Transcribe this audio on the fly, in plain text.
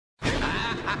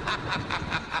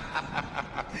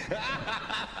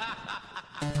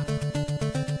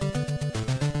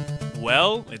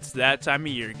Well, it's that time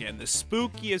of year again, the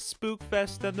spookiest spook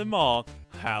fest of them all,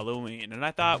 Halloween. And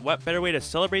I thought, what better way to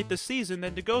celebrate the season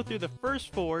than to go through the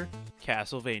first 4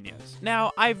 Castlevanias.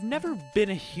 Now, I've never been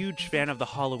a huge fan of the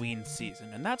Halloween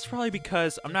season, and that's probably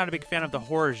because I'm not a big fan of the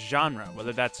horror genre,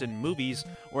 whether that's in movies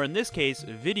or in this case,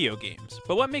 video games.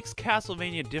 But what makes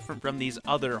Castlevania different from these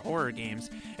other horror games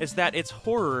is that it's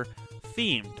horror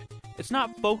themed. It's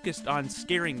not focused on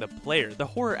scaring the player. The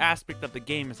horror aspect of the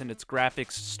game is in its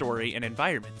graphics, story, and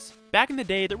environments. Back in the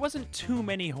day, there wasn't too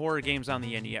many horror games on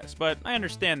the NES, but I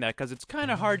understand that because it's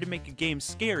kind of hard to make a game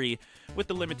scary with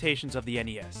the limitations of the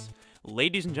NES.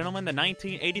 Ladies and gentlemen, the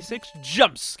 1986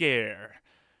 jump scare!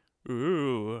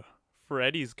 Ooh,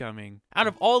 Freddy's coming. Out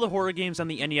of all the horror games on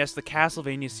the NES, the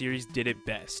Castlevania series did it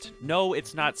best. No,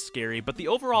 it's not scary, but the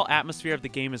overall atmosphere of the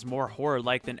game is more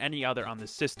horror-like than any other on the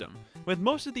system. With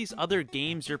most of these other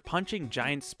games, you're punching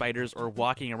giant spiders or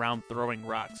walking around throwing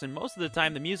rocks, and most of the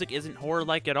time the music isn't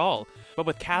horror-like at all. But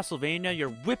with Castlevania, you're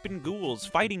whipping ghouls,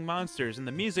 fighting monsters, and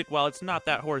the music, while it's not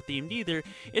that horror-themed either,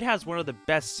 it has one of the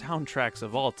best soundtracks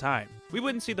of all time. We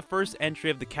wouldn't see the first entry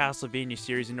of the Castlevania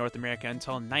series in North America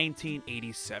until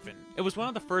 1987. It was one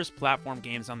of the first platform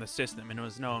games on the system, and it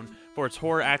was known for its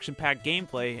horror action-packed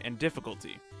gameplay and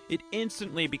difficulty. It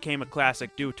instantly became a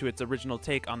classic due to its original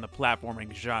take on the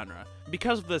platforming genre.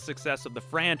 Because of the success of the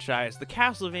franchise, the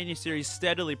Castlevania series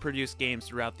steadily produced games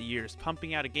throughout the years,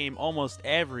 pumping out a game almost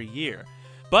every year.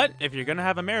 But if you're gonna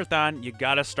have a marathon, you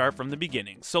gotta start from the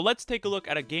beginning. So let's take a look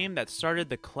at a game that started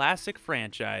the classic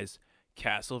franchise,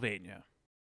 Castlevania.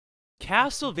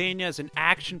 Castlevania is an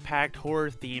action-packed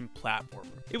horror-themed platformer.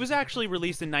 It was actually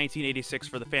released in 1986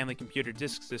 for the Family Computer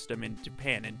Disk System in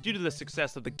Japan, and due to the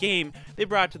success of the game, they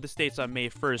brought it to the States on May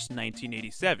 1st,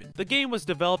 1987. The game was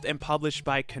developed and published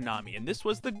by Konami, and this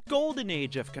was the golden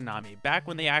age of Konami, back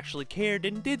when they actually cared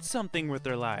and did something with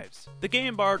their lives. The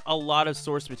game borrowed a lot of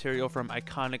source material from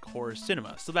iconic horror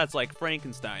cinema, so that's like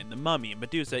Frankenstein, the Mummy,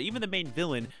 Medusa, even the main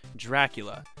villain,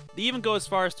 Dracula. They even go as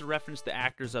far as to reference the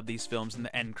actors of these films in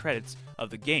the end credits of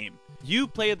the game. You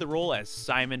played the role as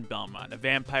Simon Belmont, a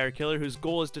vampire killer whose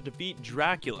goal is to defeat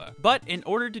Dracula. But in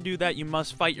order to do that, you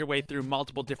must fight your way through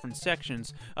multiple different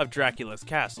sections of Dracula's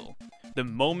castle. The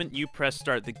moment you press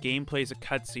start, the game plays a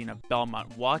cutscene of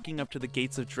Belmont walking up to the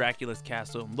gates of Dracula's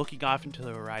castle and looking off into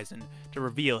the horizon to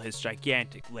reveal his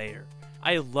gigantic lair.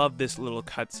 I love this little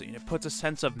cutscene. It puts a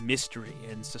sense of mystery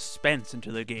and suspense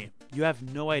into the game. You have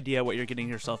no idea what you're getting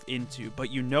yourself into, but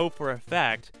you know for a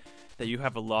fact that you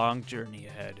have a long journey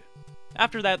ahead.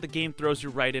 After that, the game throws you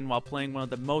right in while playing one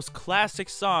of the most classic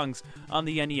songs on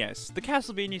the NES. The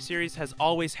Castlevania series has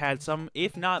always had some,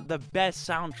 if not the best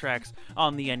soundtracks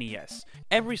on the NES.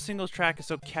 Every single track is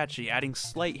so catchy, adding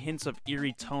slight hints of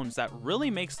eerie tones that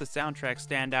really makes the soundtrack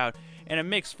stand out, and a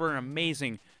mix for an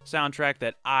amazing soundtrack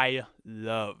that I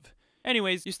love.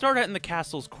 Anyways, you start out in the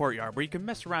castle's courtyard where you can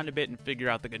mess around a bit and figure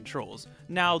out the controls.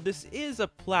 Now, this is a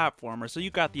platformer, so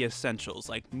you got the essentials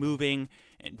like moving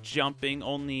and jumping,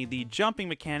 only the jumping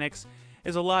mechanics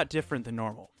is a lot different than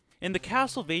normal. In the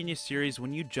Castlevania series,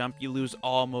 when you jump, you lose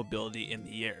all mobility in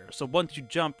the air, so once you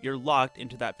jump, you're locked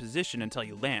into that position until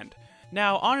you land.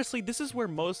 Now, honestly, this is where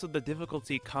most of the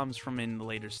difficulty comes from in the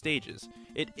later stages.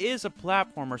 It is a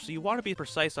platformer, so you want to be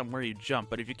precise on where you jump,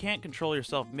 but if you can't control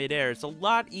yourself mid-air, it's a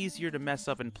lot easier to mess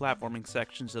up in platforming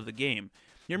sections of the game.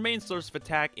 Your main source of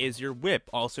attack is your whip,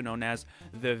 also known as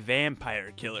the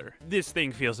Vampire Killer. This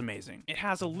thing feels amazing. It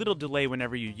has a little delay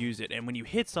whenever you use it, and when you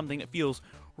hit something, it feels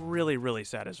really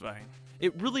satisfying.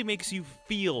 It really makes you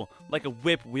feel like a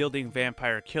whip-wielding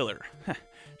vampire killer.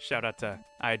 Shout out to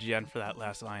IGN for that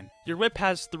last line. Your whip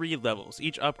has 3 levels,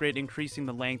 each upgrade increasing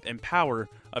the length and power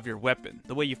of your weapon.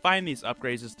 The way you find these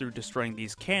upgrades is through destroying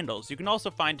these candles. You can also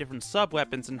find different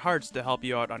sub-weapons and hearts to help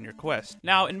you out on your quest.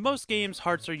 Now, in most games,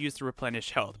 hearts are used to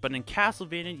replenish health, but in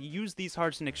Castlevania, you use these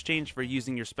hearts in exchange for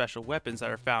using your special weapons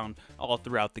that are found all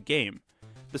throughout the game.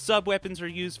 The sub-weapons are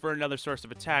used for another source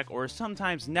of attack or are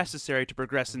sometimes necessary to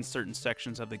progress in certain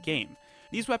sections of the game.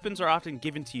 These weapons are often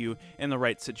given to you in the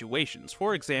right situations.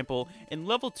 For example, in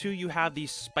level 2 you have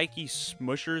these spiky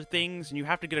smusher things and you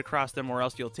have to get across them or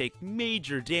else you'll take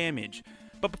major damage.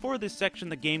 But before this section,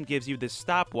 the game gives you this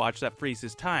stopwatch that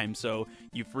freezes time, so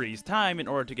you freeze time in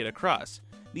order to get across.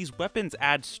 These weapons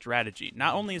add strategy.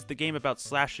 Not only is the game about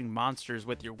slashing monsters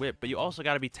with your whip, but you also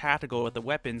gotta be tactical with the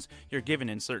weapons you're given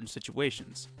in certain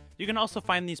situations. You can also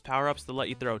find these power-ups to let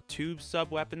you throw 2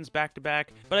 sub-weapons back to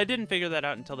back, but I didn't figure that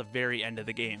out until the very end of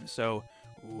the game, so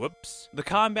Whoops. The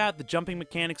combat, the jumping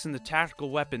mechanics, and the tactical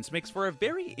weapons makes for a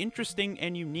very interesting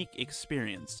and unique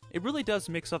experience. It really does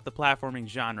mix up the platforming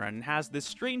genre and has this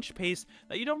strange pace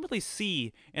that you don't really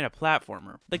see in a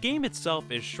platformer. The game itself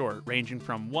is short, ranging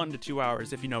from 1 to 2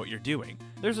 hours if you know what you're doing.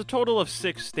 There's a total of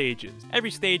 6 stages.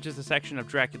 Every stage is a section of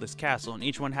Dracula's castle, and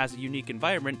each one has a unique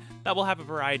environment that will have a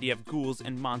variety of ghouls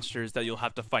and monsters that you'll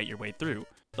have to fight your way through.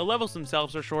 The levels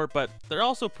themselves are short, but they're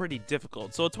also pretty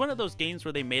difficult, so it's one of those games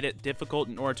where they made it difficult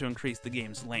in order to increase the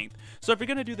game's length. So if you're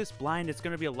going to do this blind, it's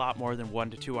going to be a lot more than 1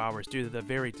 to 2 hours due to the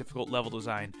very difficult level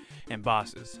design and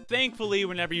bosses. Thankfully,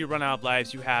 whenever you run out of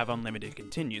lives, you have unlimited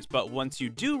continues, but once you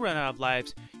do run out of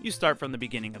lives, you start from the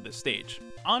beginning of the stage.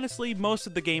 Honestly, most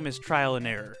of the game is trial and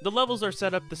error. The levels are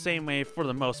set up the same way for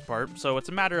the most part, so it's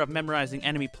a matter of memorizing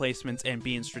enemy placements and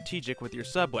being strategic with your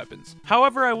sub-weapons.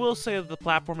 However, I will say that the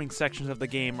platforming sections of the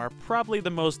game are probably the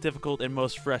most difficult and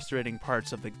most frustrating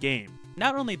parts of the game.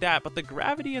 Not only that, but the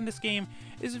gravity in this game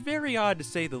is very odd to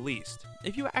say the least.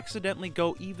 If you accidentally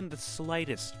go even the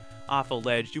slightest off a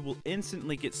ledge, you will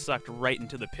instantly get sucked right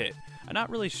into the pit. I'm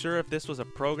not really sure if this was a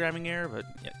programming error, but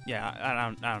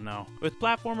yeah, I don't know. With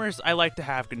platformers, I like to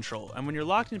have control, and when you're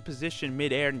locked in position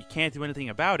mid-air and you can't do anything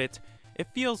about it, it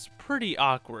feels pretty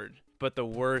awkward. But the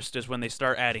worst is when they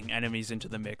start adding enemies into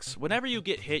the mix. Whenever you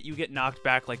get hit, you get knocked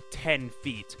back like 10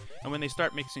 feet. And when they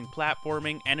start mixing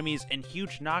platforming, enemies, and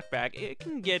huge knockback, it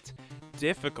can get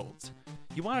difficult.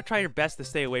 You want to try your best to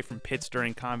stay away from pits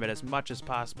during combat as much as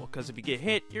possible, because if you get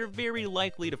hit, you're very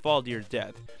likely to fall to your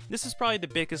death. This is probably the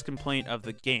biggest complaint of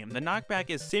the game. The knockback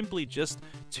is simply just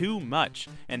too much,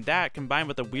 and that, combined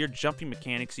with the weird jumping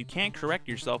mechanics, you can't correct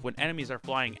yourself when enemies are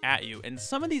flying at you, and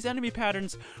some of these enemy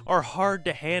patterns are hard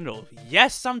to handle.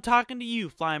 Yes, I'm talking to you,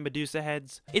 flying Medusa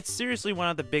heads. It's seriously one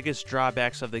of the biggest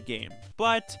drawbacks of the game,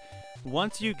 but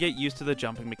once you get used to the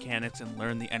jumping mechanics and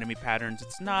learn the enemy patterns,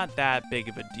 it's not that big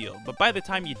of a deal. But by the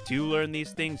time you do learn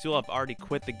these things, you'll have already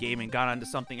quit the game and gone on to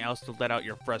something else to let out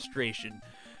your frustration.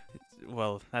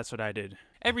 Well, that's what I did.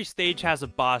 Every stage has a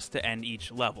boss to end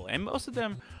each level, and most of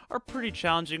them are pretty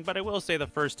challenging, but I will say the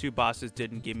first 2 bosses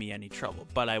didn't give me any trouble.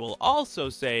 But I will also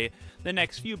say the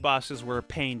next few bosses were a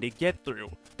pain to get through.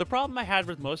 The problem I had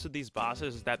with most of these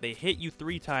bosses is that they hit you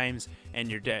 3 times and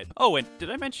you're dead. Oh, and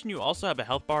did I mention you also have a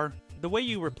health bar? The way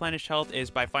you replenish health is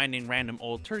by finding random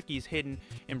old turkeys hidden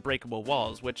in breakable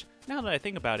walls, which, now that I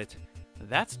think about it,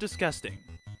 that's disgusting.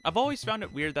 I've always found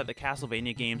it weird that the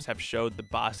Castlevania games have showed the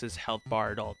boss's health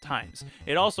bar at all times.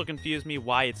 It also confused me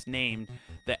why it's named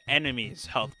the enemy's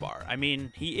health bar. I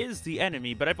mean, he is the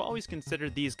enemy, but I've always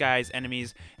considered these guys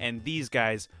enemies and these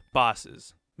guys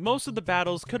bosses. Most of the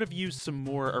battles could have used some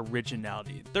more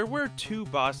originality. There were 2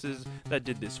 bosses that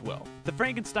did this well. The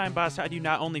Frankenstein boss had you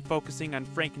not only focusing on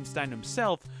Frankenstein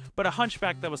himself, but a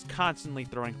hunchback that was constantly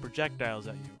throwing projectiles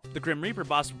at you. The Grim Reaper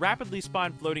boss rapidly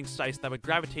spawned floating scythes that would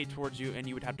gravitate towards you and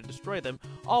you would have to destroy them,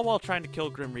 all while trying to kill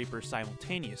Grim Reaper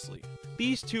simultaneously.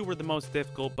 These 2 were the most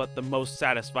difficult, but the most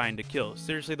satisfying to kill.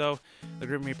 Seriously though, the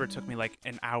Grim Reaper took me like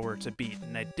an hour to beat,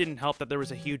 and it didn't help that there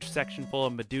was a huge section full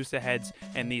of Medusa heads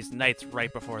and these knights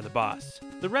right before the boss.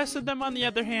 The rest of them, on the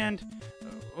other hand,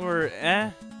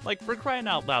 like, for crying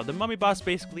out loud, the mummy boss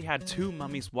basically had 2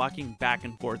 mummies walking back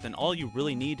and forth, and all you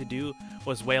really need to do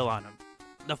was wail on them.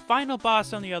 The final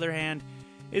boss, on the other hand,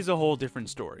 is a whole different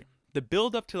story. The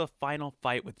build up to the final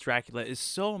fight with Dracula is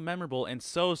so memorable and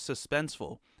so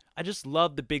suspenseful. I just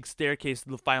love the big staircase to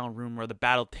the final room where the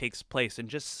battle takes place, and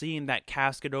just seeing that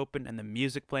casket open and the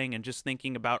music playing and just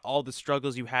thinking about all the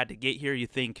struggles you had to get here, you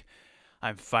think,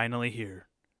 I'm finally here.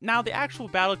 Now, the actual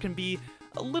battle can be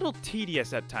a little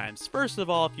tedious at times. First of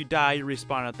all, if you die, you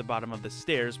respawn at the bottom of the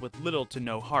stairs with little to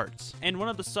no hearts. And one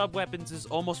of the sub-weapons is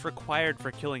almost required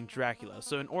for killing Dracula,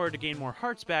 so in order to gain more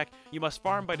hearts back, you must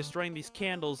farm by destroying these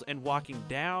candles and walking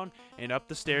down and up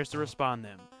the stairs to respawn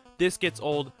them. This gets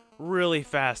old really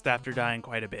fast after dying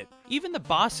quite a bit. Even the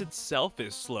boss itself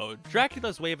is slow.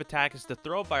 Dracula's wave attack is to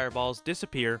throw fireballs,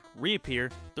 disappear, reappear,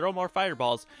 throw more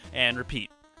fireballs, and repeat.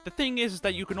 The thing is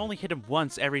that you can only hit him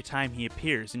once every time he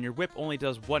appears, and your whip only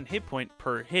does 1 hit point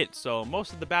per hit, so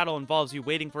most of the battle involves you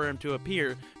waiting for him to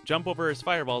appear, jump over his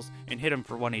fireballs, and hit him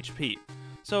for 1 HP.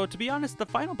 So to be honest, the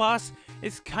final boss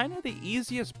is kind of the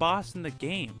easiest boss in the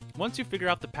game. Once you figure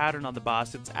out the pattern on the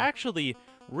boss, it's actually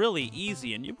really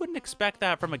easy, and you wouldn't expect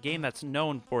that from a game that's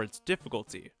known for its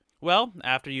difficulty. Well,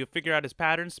 after you figure out his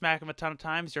pattern, smack him a ton of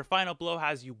times, your final blow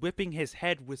has you whipping his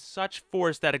head with such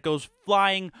force that it goes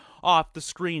flying off the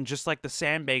screen just like the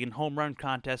sandbag and home run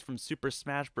contest from Super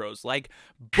Smash Bros. Like,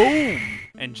 boom!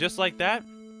 And just like that,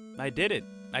 I did it.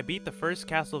 I beat the first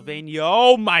Castlevania.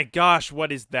 Oh my gosh,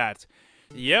 what is that?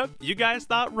 Yep, you guys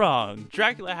thought wrong.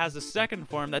 Dracula has a second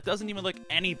form that doesn't even look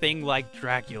anything like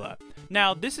Dracula.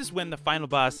 Now, this is when the final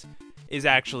boss is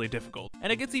actually difficult.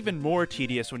 And it gets even more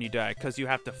tedious when you die, because you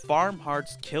have to farm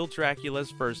hearts, kill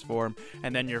Dracula's first form,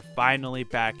 and then you're finally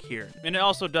back here. And it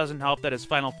also doesn't help that his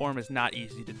final form is not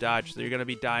easy to dodge, so you're going to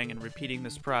be dying and repeating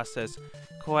this process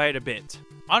quite a bit.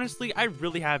 Honestly, I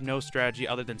really have no strategy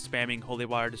other than spamming holy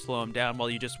water to slow him down while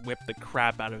you just whip the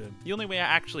crap out of him. The only way I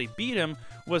actually beat him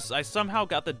was I somehow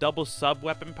got the double sub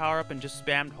weapon power up and just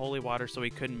spammed holy water so he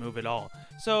couldn't move at all.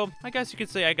 So I guess you could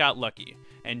say I got lucky.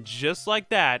 And just like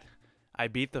that, I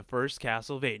beat the first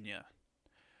Castlevania.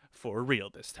 For real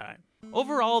this time.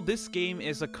 Overall, this game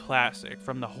is a classic.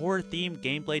 From the horror-themed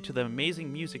gameplay to the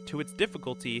amazing music to its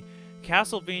difficulty,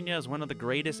 Castlevania is one of the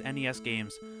greatest NES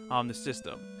games on the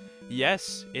system.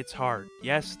 Yes, it's hard.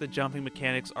 Yes, the jumping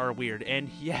mechanics are weird. And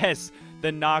yes,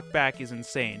 the knockback is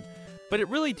insane. But it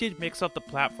really did mix up the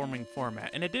platforming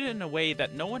format, and it did it in a way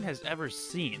that no one has ever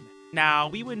seen. Now,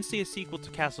 we wouldn't see a sequel to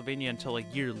Castlevania until a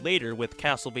year later with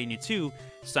Castlevania 2,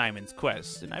 Simon's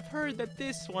Quest, and I've heard that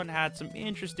this one had some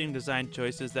interesting design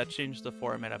choices that changed the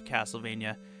format of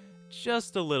Castlevania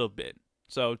just a little bit.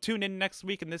 So tune in next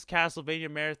week in this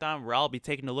Castlevania marathon where I'll be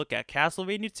taking a look at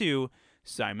Castlevania 2,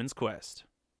 Simon's Quest.